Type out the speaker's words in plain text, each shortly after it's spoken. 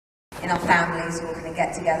in our families, we all kind of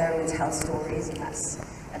get together and we tell stories, and that's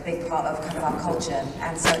a big part of kind of our culture.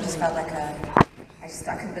 And so it just felt like I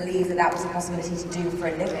couldn't believe that that was a possibility to do for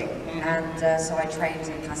a living. And so I trained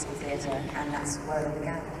in classical theatre, and that's where it all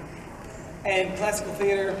began. And classical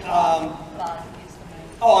theatre,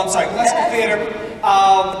 classical theatre.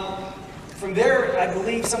 From there, I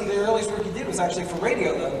believe some of the earliest work you did was actually for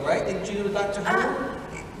radio, though, right? Didn't you do Dr. Who?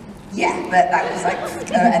 Yeah, but that was like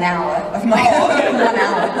an hour of my 1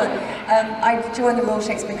 hour. I joined the Royal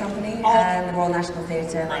Shakespeare Company and the Royal National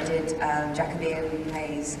Theatre, and I did Jacobean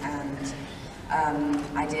plays, and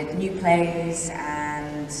I did new plays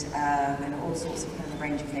and all sorts of kind of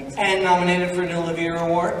range of things. And nominated for an Olivier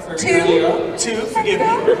Award for Two, forgive me.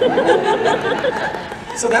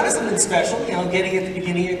 So that was something special, you know, getting at the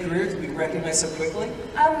beginning of your career to be recognized so quickly?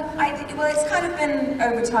 Well, it's kind of been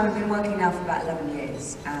over time. I've been working now for about 11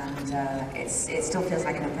 years, and it still feels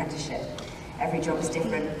like an apprenticeship. Every job is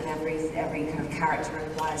different, and every kind of character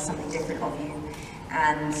requires something different of you.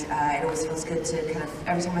 And it always feels good to kind of,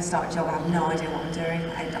 every time I start a job, I have no idea what I'm doing.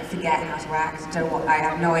 I forget how to act, I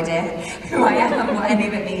have no idea who I am, what any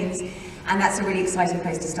of it means. And that's a really exciting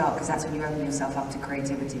place to start, because that's when you open yourself up to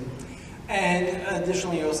creativity. And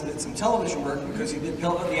additionally, you also did some television work, because you did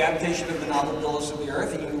the adaptation of the novel Pillars of the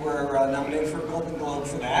Earth, and you were nominated for a Golden Globe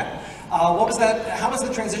for that. What was that? How was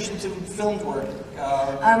the transition to filmed work?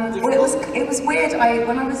 Well, it was weird.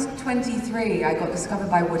 When I was 23, I got discovered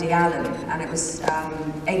by Woody Allen, and it was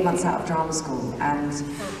 8 months out of drama school, and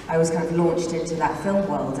I was kind of launched into that film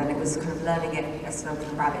world, and it was kind of learning it as sort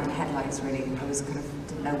of rabbit in headlights, really. I was kind of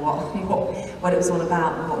didn't know what it was all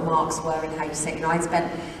about, and what marks were, and how you say. You know, I'd spent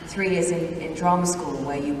 3 years in drama school,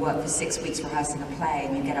 where you work for 6 weeks rehearsing a play,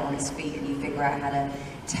 and you get it on its feet, and you figure out how to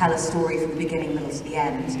tell a story from the beginning, middle to the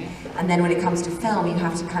end. And then when it comes to film, you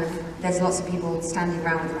have to kind of, there's lots of people standing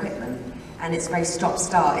around with equipment, and it's very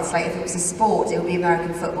stop-start. It's like if it was a sport, it would be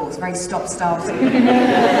American football. It's very stop-start,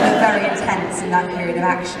 very intense in that period of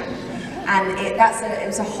action. And it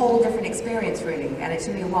was a whole different experience, really, and it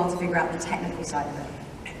took me a while to figure out the technical side of it.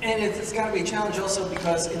 And it's got to be a challenge also,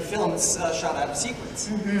 because in film it's shot out of sequence.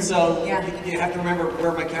 So you have to remember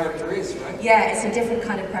where my character is, right? Yeah, it's a different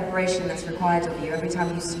kind of preparation that's required of you. Every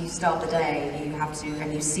time you start the day, you have to,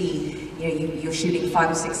 and you see, you're shooting 5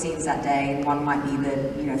 or 6 scenes that day, and one might be the,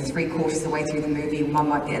 3/4 of the way through the movie, one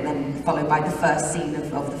might be, and then followed by the first scene of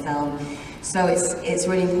the film. So it's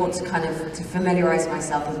really important to kind of to familiarize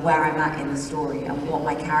myself with where I'm at in the story, and what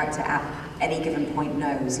my character at any given point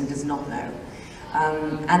knows and does not know.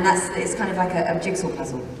 And it's kind of like a jigsaw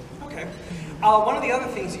puzzle. Okay. One of the other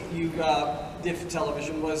things you did for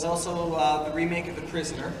television was also the remake of The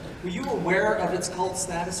Prisoner. Were you aware of its cult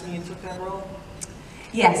status when you took that role?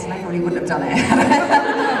 Yes, and I probably wouldn't have done it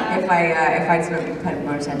if I'd sort of paid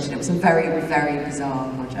more attention. It was a very, very bizarre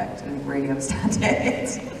project. I didn't really understand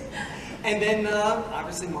it. And then,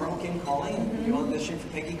 obviously, Marvel came calling, and you auditioned for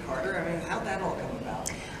Peggy Carter. I mean, how'd that all come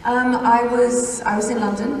about? I was in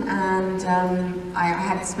London, and I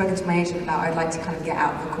had spoken to my agent about I'd like to kind of get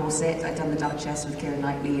out of the corset. I'd done The Duchess with Keira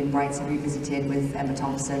Knightley, and Brights I Revisited with Emma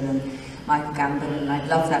Thompson and Michael Gambon, and I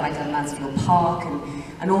loved that. I'd done Mansfield Park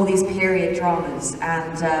and all these period dramas,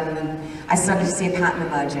 and I started to see a pattern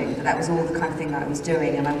emerging, that was all the kind of thing that I was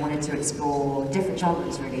doing, and I wanted to explore different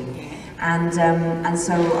genres, really. And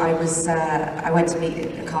so I went to meet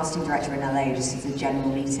a casting director in LA, just as a general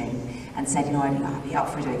meeting, and said, I'd be up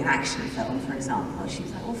for doing an action film, for example. She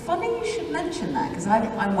was like, well, funny you should mention that, because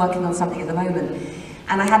I'm working on something at the moment.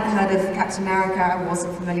 And I hadn't heard of Captain America, I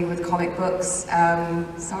wasn't familiar with comic books,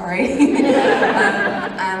 sorry.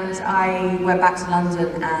 And I went back to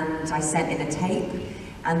London, and I sent in a tape,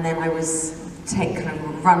 and then I was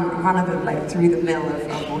run through the mill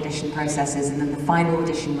of audition processes, and then the final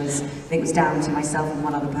audition was, I think it was down to myself and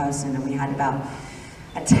one other person, and we had about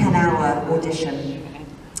a 10-hour audition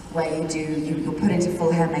where you're put into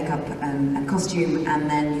full hair, makeup and costume, and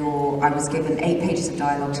then I was given 8 pages of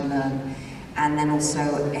dialogue to learn, and then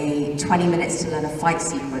also 20 minutes to learn a fight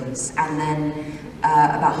sequence, and then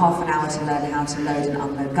about half an hour to learn how to load and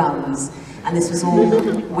unload guns. And this was all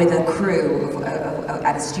with a crew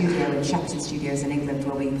at a studio in Shepperton Studios in England,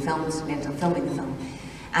 where we ended up filming the film.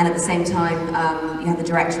 And at the same time, you had the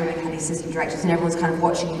director and you had the assistant directors, and everyone's kind of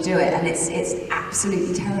watching you do it, and it's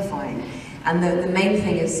absolutely terrifying. And the main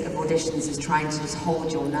thing of auditions is trying to just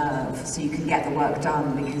hold your nerve so you can get the work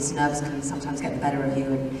done, because nerves can sometimes get the better of you.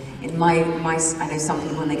 And in I know some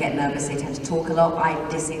people, when they get nervous, they tend to talk a lot. I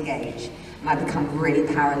disengage, and I become really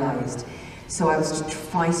paralyzed. So I was just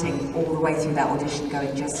fighting all the way through that audition,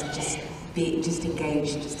 going just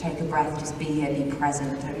engage, just take a breath, just be here, be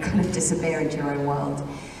present, and kind of disappear into your own world.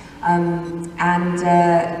 And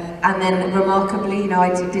then remarkably, you know,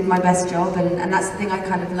 I did my best job, and that's the thing I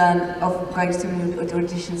kind of learned of going to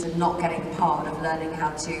auditions and not getting a part, of learning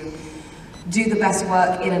how to do the best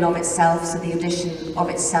work in and of itself, so the audition of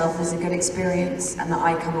itself is a good experience, and that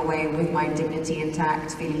I come away with my dignity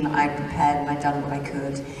intact, feeling that I prepared and I'd done what I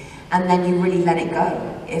could. And then you really let it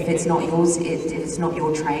go. If it's not yours, if it's not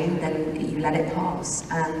your train, then you let it pass.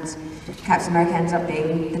 And Captain America ended up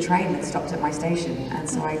being the train that stopped at my station, and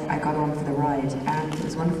so I got on for the ride, and it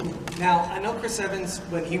was wonderful. Now, I know Chris Evans,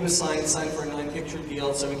 when he was signed for a 9-picture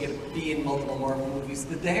deal so he could be in multiple Marvel movies.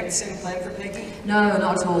 Did they have the same plan for Peggy? No,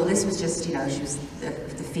 not at all. This was just, you know, she was the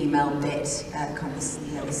female bit, kind of the,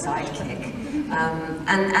 you know, the sidekick. And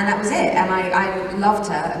that was it, and I loved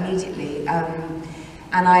her immediately.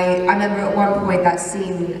 And I remember at one point that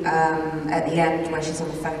scene at the end where she's on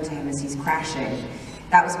the phone to him as he's crashing.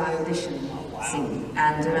 That was my audition scene.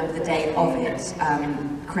 And I remember the day of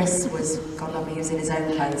it, Chris was, God love me, he was in his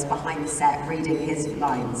own clothes behind the set reading his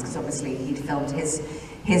lines, because obviously he'd filmed his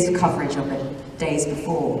coverage of it days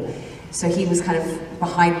before. So he was kind of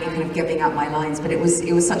behind me, kind of giving out my lines. But it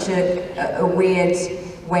was such a weird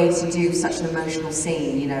way to do such an emotional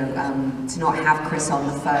scene, you know, to not have Chris on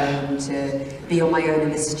the phone, to be on my own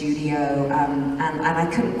in the studio, and I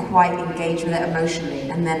couldn't quite engage with it emotionally.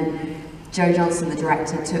 And then Joe Johnston, the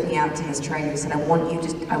director, took me out to his trailer and said, I want you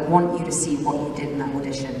to see what you did in that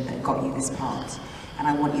audition that got you this part, and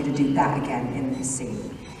I want you to do that again in this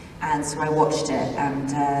scene. And so I watched it,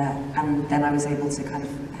 and then I was able to kind of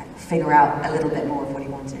figure out a little bit more of what he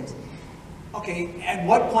wanted. Okay, at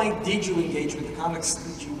what point did you engage with the comics?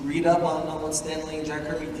 Did you read up on what Stan Lee and Jack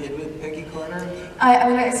Kirby did with Peggy Carter? I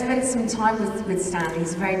mean, I spent some time with Stan.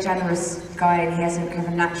 He's a very generous guy, and he has a kind of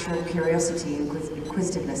a natural curiosity and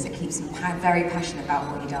inquisitiveness that keeps him very passionate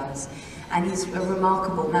about what he does. And he's a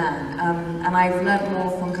remarkable man. And I've learned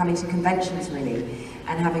more from coming to conventions, really,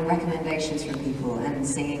 and having recommendations from people and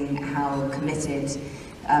seeing how committed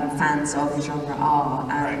fans of the genre are,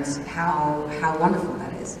 and how wonderful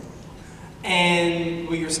that is. And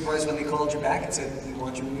were you surprised when they called you back and said, we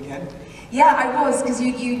want you in again? Yeah, I was, because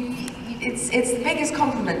it's the biggest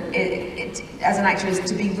compliment as an actor is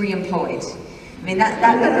to be re-employed. I mean, that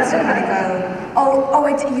means to kind of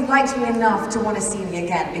go, you liked me enough to want to see me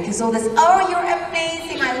again, because all this, oh, you're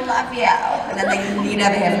amazing, I love you, and then you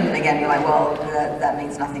never hear from them again. You're like, well, that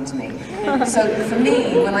means nothing to me. So for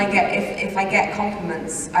me, when I get, if I get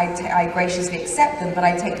compliments, I graciously accept them, but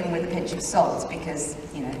I take them with a pinch of salt, because,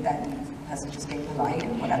 you know, then person just being polite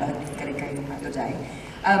and whatever, going about your day.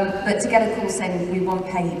 But to get a call saying we want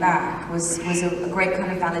Peggy back was a great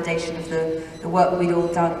kind of validation of the work we'd all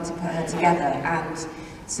done to put her together. And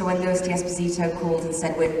so when Louis D'Esposito called and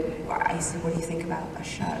said, I said, what do you think about a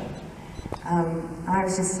show? And I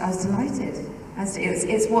was delighted.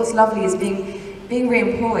 It's what's lovely is being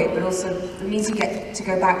re-employed, but also it means you get to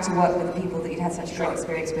go back to work with the people that you'd had such a great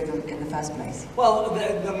experience with in the first place. Well,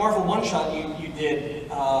 the Marvel one-shot you did, you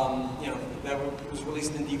know, that was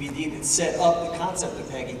released in DVD that set up the concept of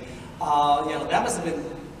Peggy. You know, that must have been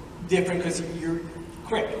different because you're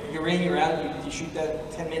quick. You're in, you're out, you shoot that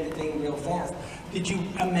 10-minute thing real fast. Did you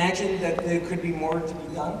imagine that there could be more to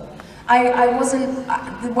be done? I wasn't,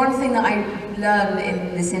 the one thing that I learned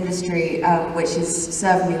in this industry, which has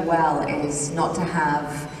served me well, is not to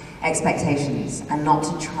have expectations and not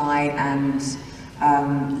to try and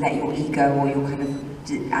let your ego or your kind of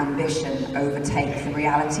ambition overtake the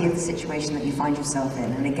reality of the situation that you find yourself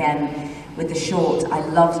in. And again, with the short, I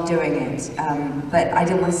loved doing it, but I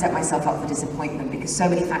didn't want to set myself up for disappointment, because so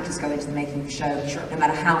many factors go into the making of the show. Sure. No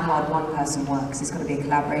matter how hard one person works, it's got to be a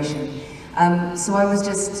collaboration. So I was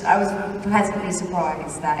pleasantly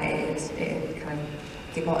surprised that it kind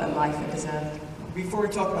of got a life it deserved. Before we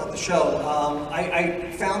talk about the show,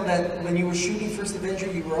 I found that when you were shooting First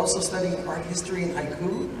Avenger, you were also studying art history and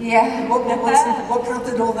haiku. Yeah. What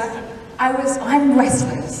prompted all that? I'm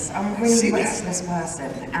restless. I'm a really restless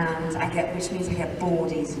person, and which means I get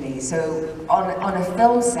bored easily. So on a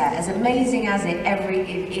film set, as amazing as it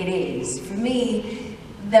is, for me,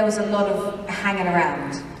 there was a lot of hanging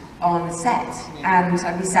around on set, and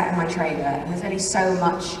I'd be sat in my trailer, and there's only so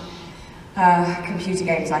much computer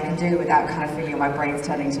games I can do without kind of feeling my brain's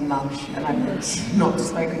turning to mush, and I've not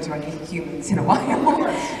spoken to any humans in a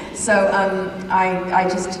while. So I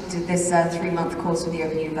just did this 3-month course with the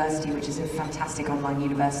Open University, which is a fantastic online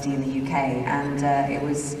university in the UK, and it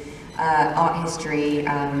was art history,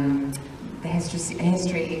 the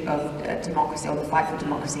history of democracy, or the fight for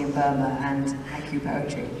democracy in Burma, and haiku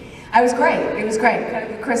poetry. It was great, it was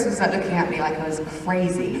great. Chris was like looking at me like I was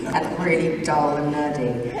crazy and really dull and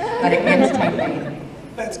nerdy, but it entertained me.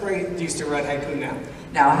 That's great. Do you still write haiku now?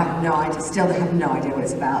 No, I have no idea, still have no idea what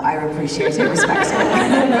it's about. I appreciate it, respect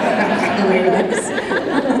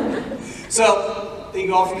it. So, you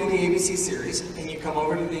go off to do the ABC series, and you come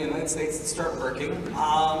over to the United States and start working.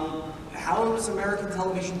 How is American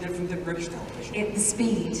television different than British television?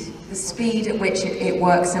 The speed at which it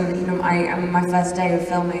works. And you know, my first day of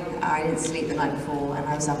filming, I didn't sleep the night before, and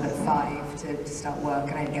I was up at 5 to start work,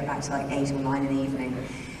 and I didn't get back to like 8 or 9 in the evening.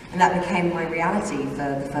 And that became my reality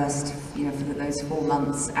for the first, you know, for those 4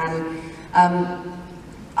 months. And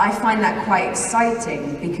I find that quite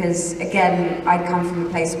exciting because, again, I'd come from a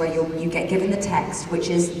place where you get given the text, which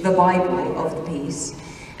is the Bible of the piece,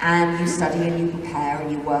 and you study and you prepare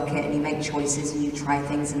and you work it and you make choices and you try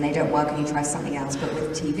things and they don't work and you try something else. But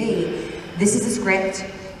with TV, this is a script.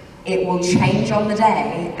 It will change on the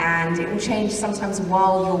day, and it will change sometimes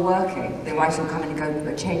while you're working. The writer will come in and go,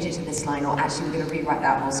 but change it to this line, or actually we're going to rewrite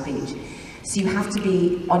that whole speech. So you have to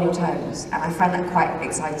be on your toes, and I find that quite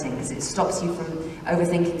exciting because it stops you from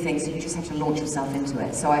overthinking things, and you just have to launch yourself into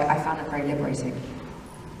it. So I found it very liberating.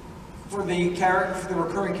 For the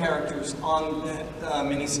recurring characters on that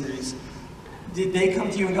miniseries, did they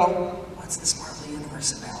come to you and go, "What's this Marvel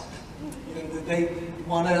universe about?" You know, did they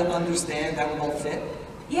want to understand how it all fit?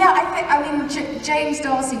 Yeah, I mean, James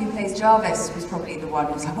Darcy, who plays Jarvis, was probably the one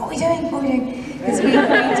who was like, "What are we doing? What are we doing?" Because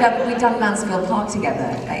we'd done Mansfield Park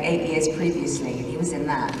together like 8 years previously, and he was in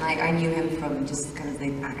that. And I knew him from just kind of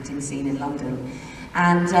the acting scene in London.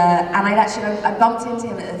 And I bumped into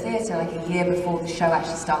him at the theatre like a year before the show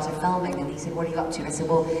actually started filming, and he said, "What are you up to?" I said,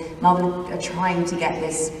 "Well, Marvel are trying to get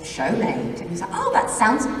this show made." And he was like, "Oh, that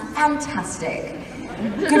sounds fantastic.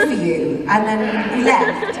 Good for you." And then he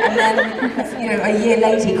left, and then, you know, a year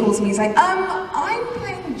later he calls me, he's like, "I'm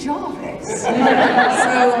playing Jarvis." So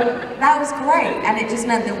that was great, and it just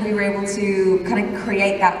meant that we were able to kind of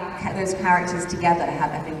create those characters together,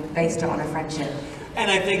 having based it on a friendship. And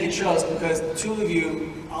I think it shows because the two of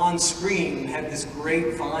you on screen have this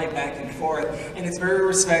great vibe back and forth, and it's very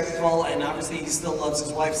respectful, and obviously he still loves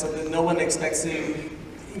his wife, so that no one expects to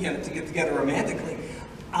get together romantically.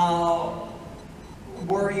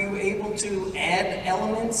 Were you able to add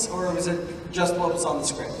elements, or was it just what was on the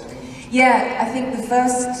script? Yeah, I think the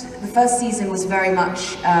first season was very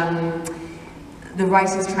much the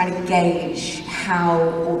writers trying to gauge how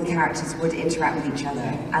all the characters would interact with each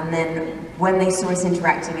other, and then when they saw us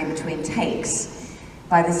interacting in between takes,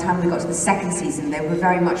 by the time we got to the second season, they were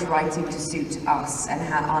very much writing to suit us and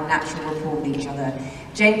our natural rapport with each other.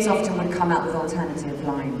 James often would come out with alternative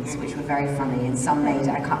lines, which were very funny, and some made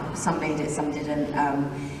it, some didn't.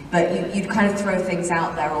 But you'd kind of throw things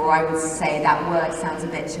out there, or I would say that word sounds a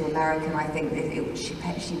bit too American. I think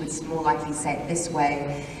she would more likely say it this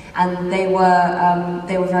way, and they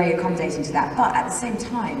were very accommodating to that. But at the same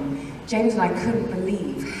time, James and I couldn't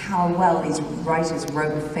believe how well these writers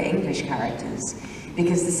wrote for English characters,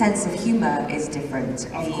 because the sense of humour is different.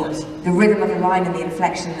 Of course. The rhythm of a line and the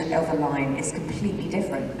inflection of a line is completely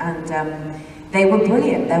different, and they were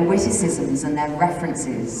brilliant. Their witticisms and their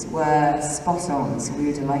references were spot on, so we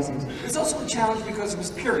were delighted. It's also a challenge because it was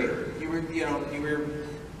period. You were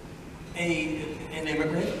an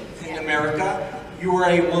immigrant in America. You were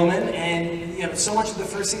a woman, and so much of the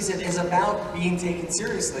first season is about being taken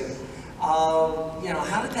seriously.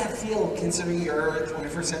 How did that feel, considering you're a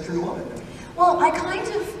 21st century woman? Well, I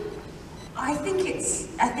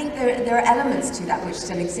think there are elements to that which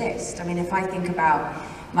still exist. I mean, if I think about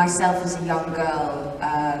myself as a young girl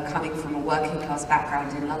coming from a working class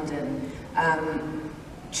background in London,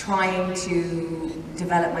 trying to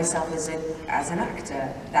develop myself as an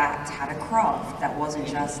actor that had a craft, that wasn't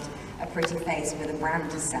just a pretty face with a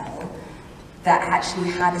brand to sell, that actually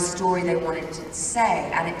had a story they wanted to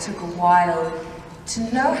say, and it took a while to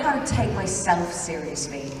know how to take myself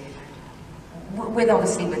seriously, with a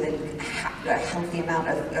healthy amount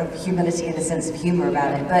of humility and a sense of humour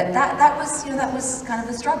about it. But that was kind of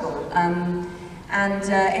a struggle, and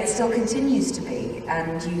it still continues to be.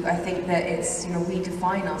 And I think that it's we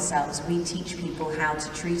define ourselves, we teach people how to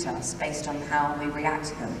treat us based on how we react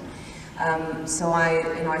to them. So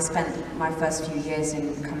I spent my first few years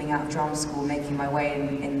in coming out of drama school, making my way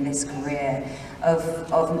in this career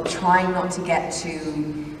of trying not to get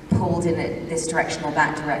too pulled in this direction or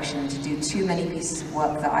that direction, to do too many pieces of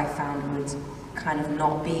work that I found would kind of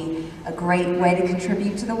not be a great way to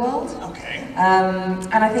contribute to the world. Okay.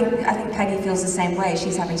 And I think Peggy feels the same way.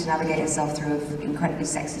 She's having to navigate herself through an incredibly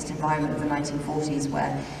sexist environment of the 1940s,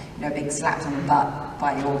 where being slapped on the butt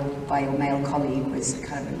by your male colleague was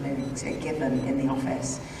kind of a given in the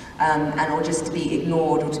office, or just to be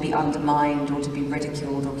ignored, or to be undermined, or to be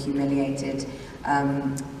ridiculed or humiliated.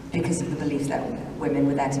 because of the belief that women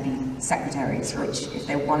were there to be secretaries, which if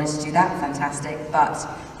they wanted to do that, fantastic, but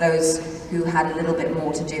those who had a little bit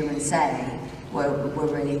more to do and say were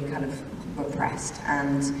really kind of repressed.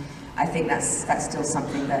 And I think that's still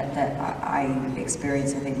something that I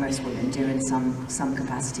experience. I think most women do in some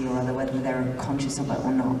capacity or other, whether they're conscious of it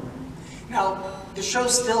or not. Now, the show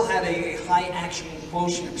still had a high action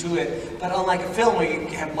quotient to it, but unlike a film where you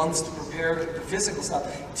have months to prepare the physical stuff,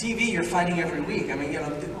 TV you're fighting every week. I mean, you know,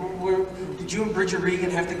 did you and Bridget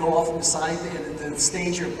Regan have to go off on the side and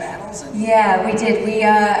stage your battles? Yeah, we did. We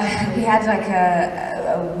had like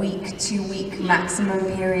a week, 2 week maximum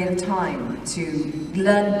period of time to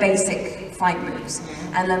learn basic fight moves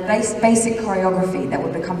and learn basic choreography that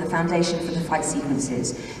would become the foundation for the fight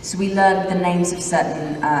sequences. So we learned the names of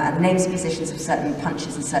certain, the names and positions of certain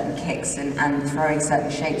punches and certain kicks and throwing certain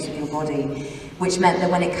shapes with your body, which meant that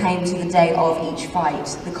when it came to the day of each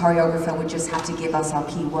fight, the choreographer would just have to give us our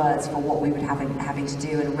key words for what we would having to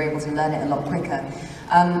do, and we were able to learn it a lot quicker.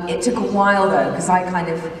 It took a while though, because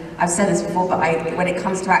I've said this before, but when it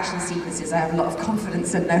comes to action sequences, I have a lot of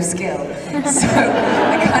confidence and no skill. So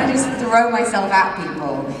I kind of just throw myself at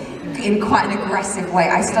people in quite an aggressive way.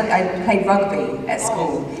 I played rugby at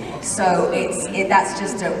school, so that's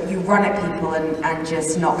just you run at people and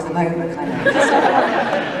just knock them over, kind of. So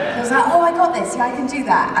I was like, oh, I got this, yeah, I can do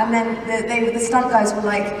that. And then the stunt guys were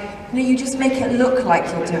like, no, you just make it look like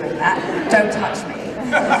you're doing that. Don't touch me.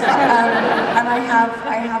 And I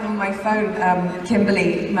have on my phone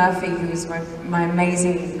Kimberly Murphy, who's my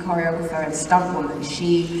amazing choreographer and stunt woman.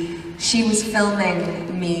 She was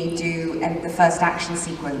filming me do the first action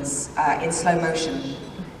sequence in slow motion,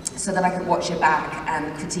 so that I could watch it back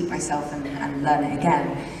and critique myself and learn it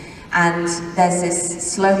again. And there's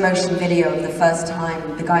this slow motion video of the first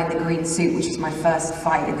time the guy in the green suit, which was my first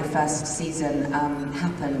fight in the first season,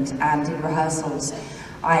 happened. And in rehearsals,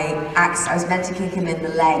 I was meant to kick him in the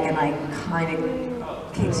leg, and I kind of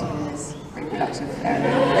kicked him in his reproductive area.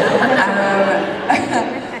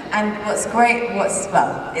 And what's great, well,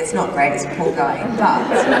 it's not great, it's a poor guy, but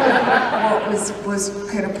what was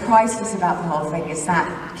kind of priceless about the whole thing is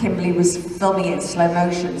that Kimberly was filming it in slow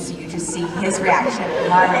motion, so you just see his reaction and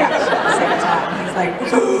my reaction at the same time. He's like,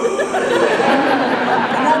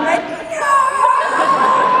 and I'm like, no!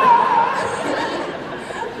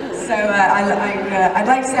 So I'd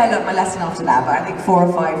like to say I learned my lesson after that, but I think 4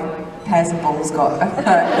 or 5 pairs of balls got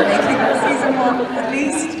making season 1 at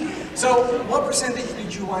least. So, what percentage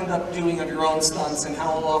did you wind up doing of your own stunts, and how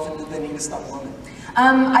often did they need a stunt woman?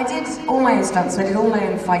 I did all my own stunts, so I did all my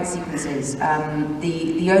own fight sequences.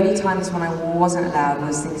 The only times when I wasn't allowed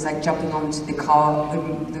was things like jumping onto the car,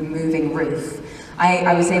 the moving roof.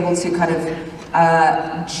 I was able to kind of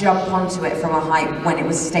jump onto it from a height when it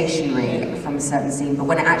was stationary from a certain scene, but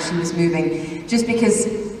when it actually was moving, just because,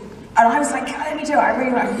 and I was like, let me do it,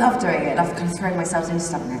 I love doing it, I love kind of throwing myself into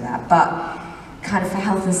something like that, but kind of for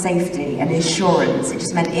health and safety and insurance, it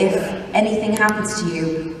just meant if anything happens to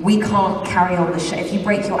you, we can't carry on the show. If you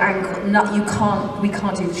break your ankle, we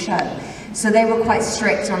can't do the show. So they were quite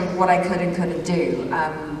strict on what I could and couldn't do.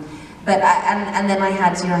 And then I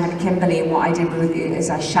had Kimberly, and what I did is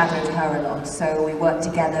I shadowed her a lot. So we worked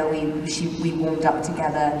together, we warmed up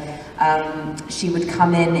together. She would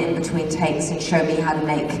come in between takes and show me how to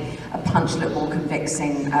make a punch look more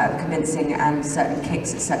convincing and certain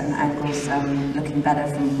kicks at certain angles looking better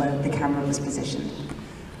from where the camera was positioned.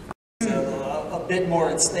 So a bit more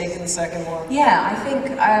at stake in the second one? Yeah, I think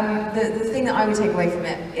the thing that I would take away from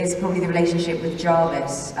it is probably the relationship with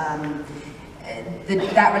Jarvis.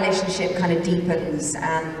 That relationship kind of deepens,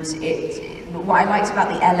 and what I liked about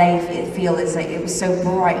the LA feel is that it was so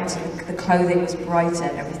bright, the clothing was brighter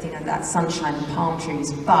and everything, and that sunshine and palm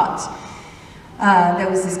trees, but there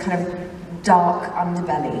was this kind of dark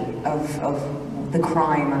underbelly of the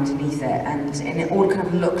crime underneath it, and it all kind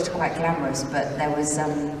of looked quite glamorous, but there were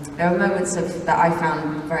moments that I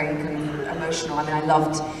found very kind of emotional. I mean,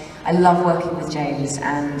 I love working with James,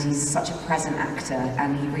 and he's such a present actor,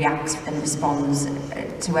 and he reacts and responds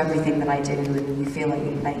to everything that I do, and you feel like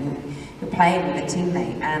you're playing with a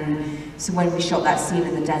teammate. And so when we shot that scene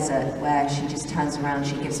in the desert, where she just turns around,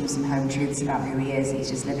 she gives him some home truths about who he is. He's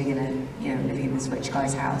just living in this rich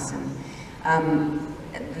guy's house, and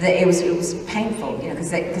it was painful,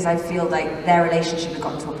 because I feel like their relationship had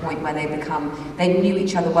gotten to a point where they knew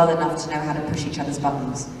each other well enough to know how to push each other's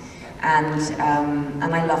buttons. And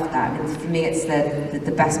I love that. I mean, for me, it's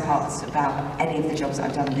the best parts about any of the jobs that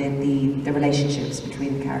I've done, the relationships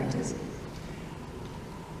between the characters.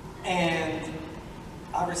 And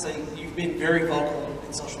obviously, you've been very vocal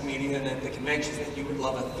in social media and at the conventions that you would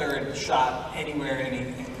love a third shot anywhere,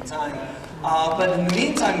 any time. But in the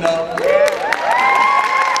meantime, though,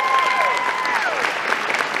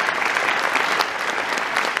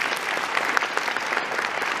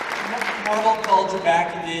 Marvel called you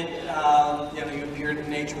back. You did, you appeared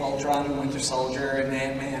in Age of Ultron and Winter Soldier and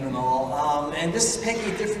Ant-Man and all. And this is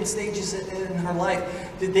Peggy at different stages in her life.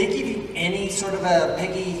 Did they give you any sort of a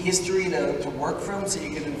Peggy history to work from so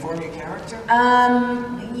you could inform your character?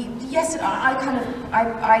 Yes, I kind of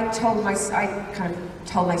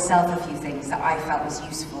told myself a few things that I felt was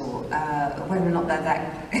useful. Whether or not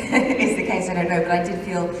that is the case, I don't know, but I did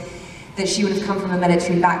feel that she would have come from a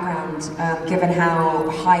military background, given how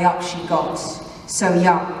high up she got so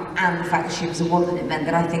young, and the fact that she was a woman. It meant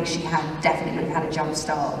that I think she definitely would have had a jump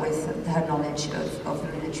start with her knowledge of the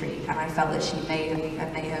military, and I felt that she may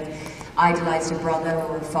have idolized a brother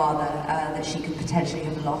or a father that she could potentially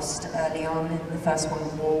have lost early on in the First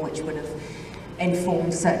World War, which would have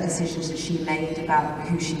informed certain decisions that she made about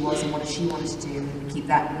who she was and what she wanted to do and keep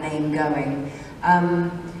that name going.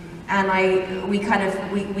 And the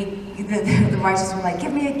writers were like,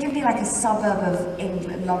 give me like a suburb of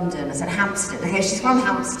England, London. I said Hampstead. Okay, she's from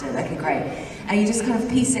Hampstead. Okay, great. And you just kind of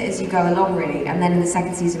piece it as you go along, really. And then in the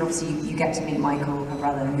second season, obviously, you get to meet Michael, her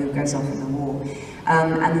brother, who goes off in the war.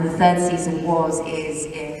 And then the third season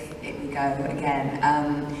if we go again,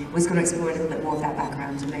 was going to explore a little bit more of that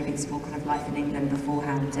background and maybe explore kind of life in England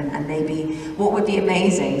beforehand. And maybe what would be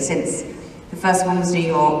amazing, since the first one was New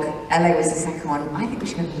York, LA was the second one. I think we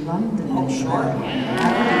should go to London. Oh, sure.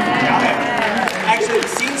 Actually, the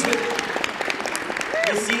scenes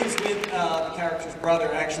with the character's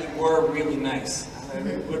brother actually were really nice. I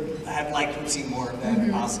would have liked to have seen more of that,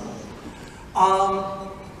 if possible.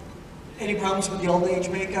 Any problems with the old age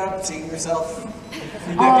makeup? Seeing yourself a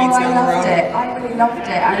few decades down the road? I really loved it.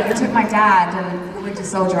 I took my dad, and the Winter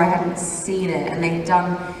Soldier, I hadn't seen it, and they had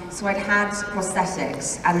done, so I'd had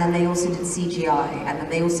prosthetics, and then they also did CGI, and then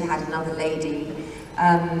they also had another lady,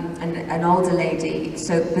 an older lady.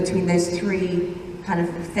 So between those three kind of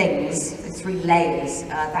things, the three layers,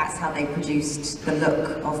 that's how they produced the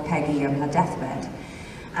look of Peggy on her deathbed.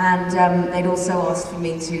 And they'd also asked for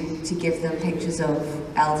me to give them pictures of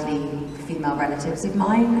elderly female relatives of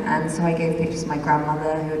mine, and so I gave pictures of my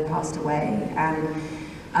grandmother who had passed away, and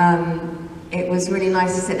it was really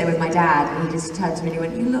nice to sit there with my dad, and he just turned to me and he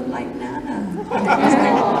went, "You look like Nana."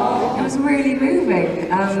 It was really moving.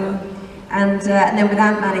 And then with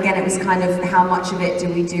Ant-Man, again, it was kind of how much of it do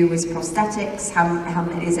we do as prosthetics? How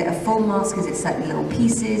is it a full mask? Is it certain little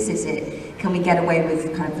pieces? Can we get away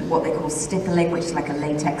with kind of what they call stippling, which is like a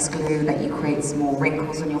latex glue that you create some more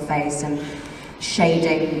wrinkles on your face, and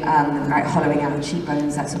shading, like hollowing out the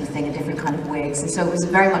cheekbones, that sort of thing, and different kind of wigs. And so it was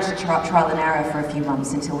very much a trial and error for a few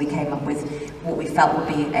months until we came up with what we felt would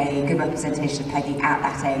be a good representation of Peggy at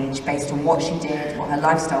that age, based on what she did, what her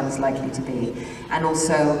lifestyle was likely to be, and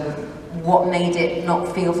also what made it not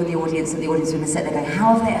feel for the audience that the audience were going to sit there going,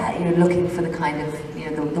 how are they, looking for the kind of,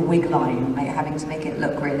 the wig line, like having to make it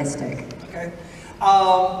look realistic. Okay.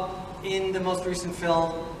 In the most recent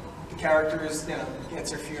film, the character is,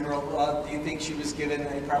 gets her funeral. Do you think she was given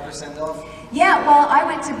a proper send-off? Yeah, well, I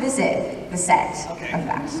went to visit the set of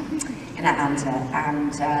that in Atlanta,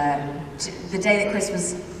 and the day that Chris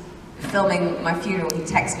was filming my funeral, he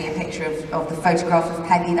texted me a picture of the photograph of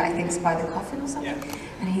Peggy that I think's by the coffin or something. Yeah.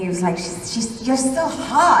 And he was like, you're still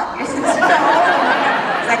hot. You're still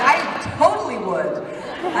hot. He's like, I totally would.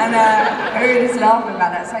 And we were just laughing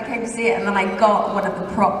about that. So I came to see it, and then I got one of the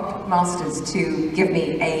prop masters to give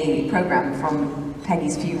me a program from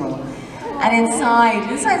Peggy's funeral. And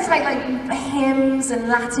inside it's like hymns and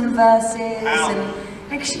Latin verses, and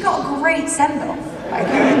like she got a great send-off. Like,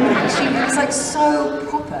 she was like so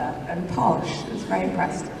proper and posh. I was very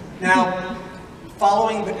impressed. Now,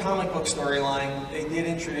 following the comic book storyline, they did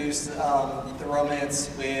introduce the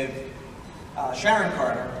romance with Sharon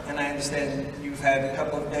Carter, and I understand you've had a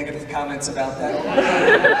couple of negative comments about that.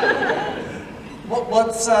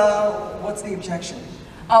 What's the objection?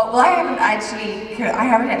 Oh, well, I haven't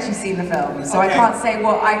actually seen the film, so I can't say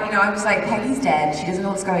what I was like, Peggy's dead, she doesn't know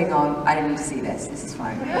what's going on, I don't need to see this is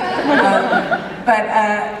fine. But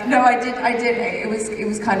no, I did, it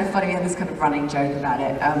was kind of funny, we had this kind of running joke about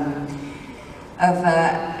it,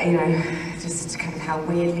 just kind of how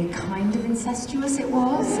weirdly kind of incestuous it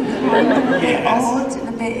was, and kind of a bit odd and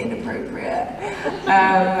a bit inappropriate,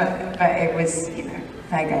 but it was,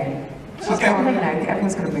 fair game. She's gone,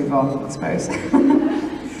 everyone's got to move on, I suppose.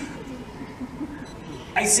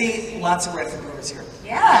 I see lots of retro brothers here.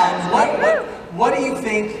 Yeah. What do you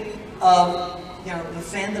think of the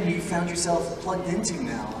fandom you found yourself plugged into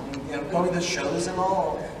now? going to shows and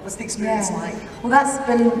all? What's the experience like? Well, that's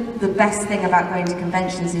been the best thing about going to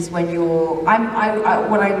conventions is when you're,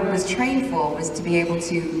 what I was trained for was to be able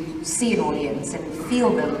to see an audience and feel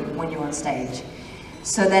them when you're on stage.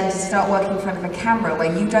 So then to start working in front of a camera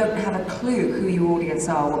where you don't have a clue who your audience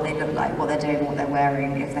are, what they look like, what they're doing, what they're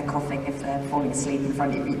wearing, if they're coughing, if they're falling asleep in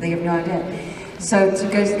front of you, they have no idea. So to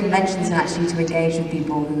go to conventions and actually to engage with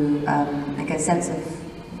people who get a sense of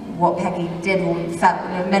what Peggy did or felt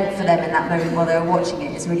meant for them in that moment while they were watching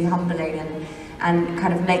it is really humbling and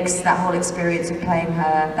kind of makes that whole experience of playing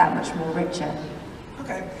her that much more richer.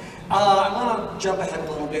 Okay. I want to jump ahead a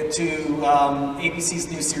little bit to ABC's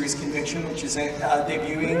new series Conviction, which is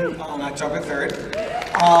debuting on October 3rd.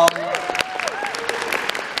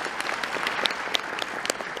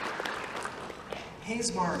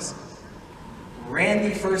 Hayes Morrison,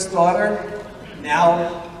 Randy first daughter,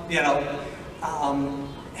 now,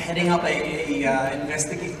 heading up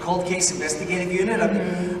a cold case investigative unit.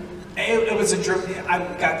 It was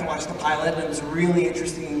I got to watch the pilot, and it was a really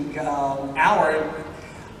interesting hour.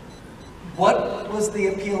 What was the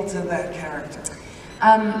appeal to that character?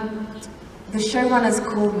 The showrunners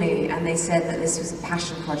called me and they said that this was a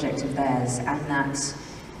passion project of theirs, and that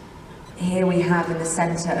here we have in the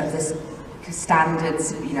centre of this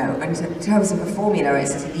standards, in terms of a formula,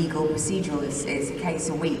 it's a legal procedural, it's a case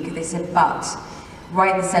a week. They said, but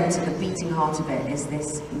right in the centre, the beating heart of it is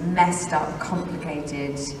this messed up,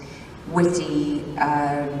 complicated, witty,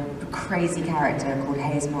 crazy character called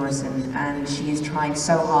Hayes Morrison, and she is trying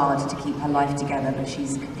so hard to keep her life together, but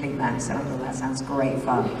she's a complete mess, and I thought that sounds great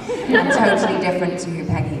fun, and totally different to who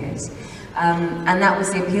Peggy is. And that was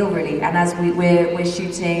the appeal, really. And as we're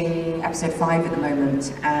shooting episode 5 at the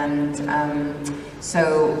moment, and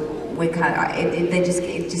so we're kind of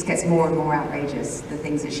it just gets more and more outrageous, the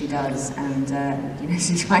things that she does, and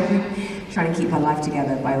she's trying to keep her life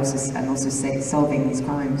together by also solving these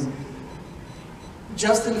crimes.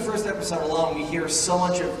 Just in the first episode alone, we hear so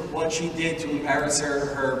much of what she did to embarrass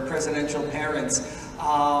her presidential parents.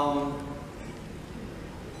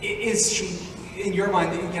 Is she, in your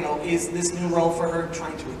mind, is this new role for her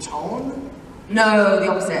trying to atone? No, the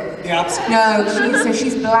opposite. The opposite? No,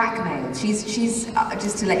 she's blackmailed. She's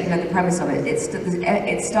just to let you know the premise of it.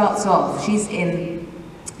 It starts off, she's in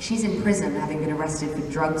prison having been arrested for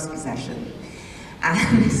drugs possession,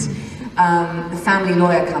 and the family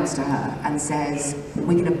lawyer comes to her and says,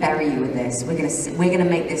 "We're going to bury you with this. We're going to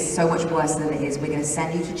make this so much worse than it is. We're going to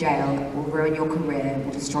send you to jail. We'll ruin your career.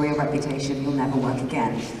 We'll destroy your reputation. You'll never work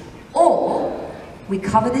again. Or we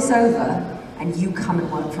cover this over, and you come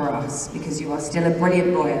and work for us because you are still a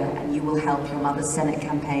brilliant lawyer, and you will help your mother's Senate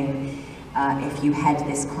campaign if you head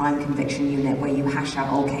this crime conviction unit where you hash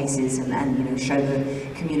out old cases and show the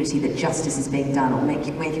community that justice is being done, or make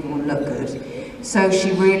everyone look good." So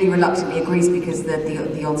she really reluctantly agrees because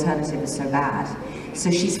the alternative is so bad. So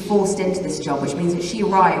she's forced into this job, which means that she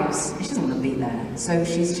arrives, she doesn't want to be there. So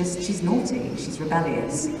she's naughty, she's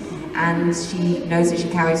rebellious. And she knows that she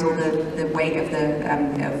carries all the weight of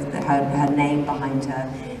her name behind her.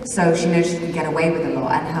 So she knows she can get away with a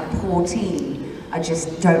lot, and her poor team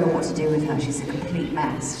just don't know what to do with her. She's a complete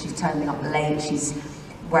mess. She's turning up late, she's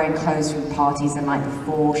wearing clothes from parties the night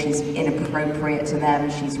before, she's inappropriate to them,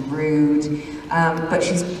 she's rude, but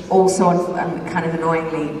she's also kind of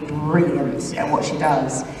annoyingly brilliant at what she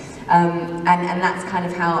does. And that's kind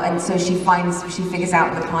of how, and so she figures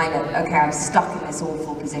out in the pilot, okay, I'm stuck in this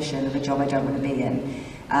awful position of a job I don't want to be in.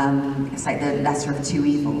 It's like the lesser of two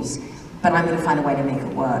evils, but I'm going to find a way to make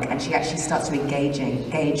it work. And she actually starts to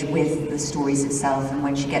engage with the stories itself, and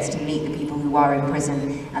when she gets to meet the people who are in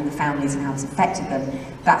prison and the families and how it's affected them,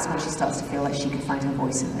 that's when she starts to feel like she can find her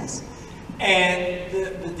voice in this. And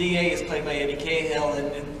the DA is played by Eddie Cahill,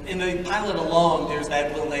 and in the pilot alone, there's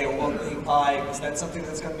that will they or won't they vibe. Is that something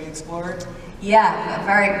that's going to be explored? Yeah,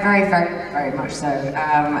 very much so.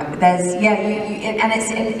 There's and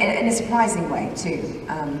it's in a surprising way too.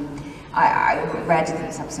 I read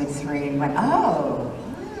this episode 3 and went,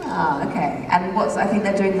 okay. And what I think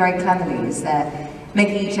they're doing very cleverly is they're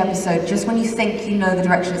making each episode, just when you think you know the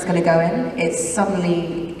direction it's going to go in, it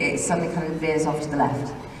suddenly kind of veers off to the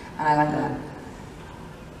left. And I like that.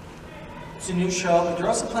 It's a new show, but you're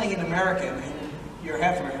also playing an American, and you're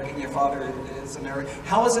half American, your father is American.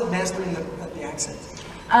 How is it mastering the accent?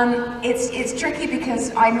 It's tricky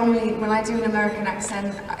because I normally, when I do an American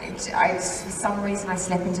accent, I for some reason I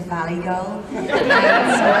slip into Valley Girl. And so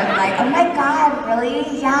I'm like, oh my god,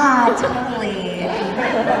 really? Yeah, totally.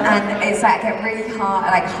 And it's like I get really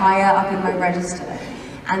higher up in my register.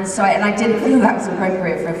 And so, and I didn't feel that was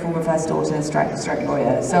appropriate for a former first daughter stroke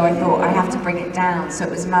lawyer. So I thought I have to bring it down. So it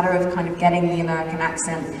was a matter of kind of getting the American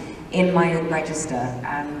accent in my own register.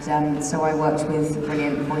 And so I worked with a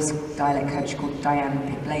brilliant voice dialect coach called Diane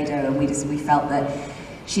Picblado, and we felt that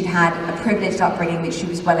she'd had a privileged upbringing, that she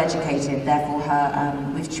was well educated, therefore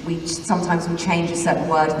sometimes we change a certain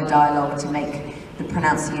word in the dialogue to make the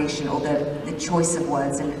pronunciation or the choice of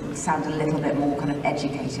words and sound a little bit more kind of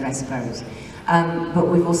educated, I suppose. But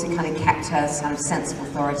we've also kind of kept her kind of sense of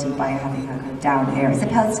authority by having her kind of down here, as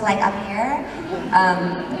opposed to like up here.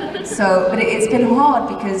 But it's been hard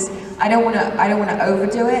because I don't want to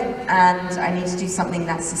overdo it, and I need to do something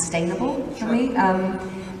that's sustainable for me, and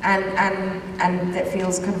that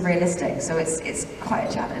feels kind of realistic. So it's quite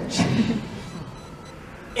a challenge.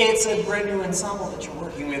 It's a brand new ensemble that you're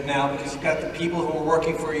working with now, because you've got the people who are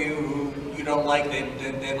working for you who you don't like, they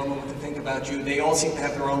don't know what to think about you. They all seem to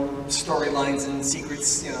have their own storylines and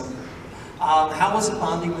secrets, you know. How was it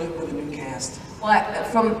bonding with a new cast? Well,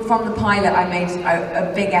 from the pilot, I made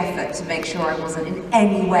a big effort to make sure I wasn't in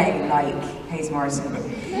any way like Hayes Morrison.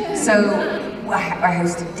 So I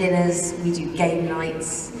hosted dinners, we do game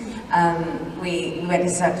nights, we went to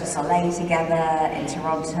Cirque du Soleil together in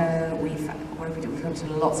Toronto. We've gone to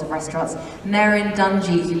lots of restaurants. Merrin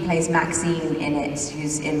Dungy, who plays Maxine in it,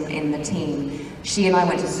 who's in the team, she and I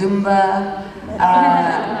went to Zumba,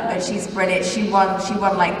 but she's brilliant. She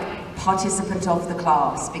won like participant of the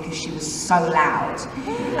class because she was so loud,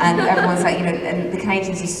 and everyone's like, you know, and the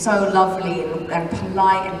Canadians are so lovely and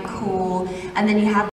polite and cool, and then you have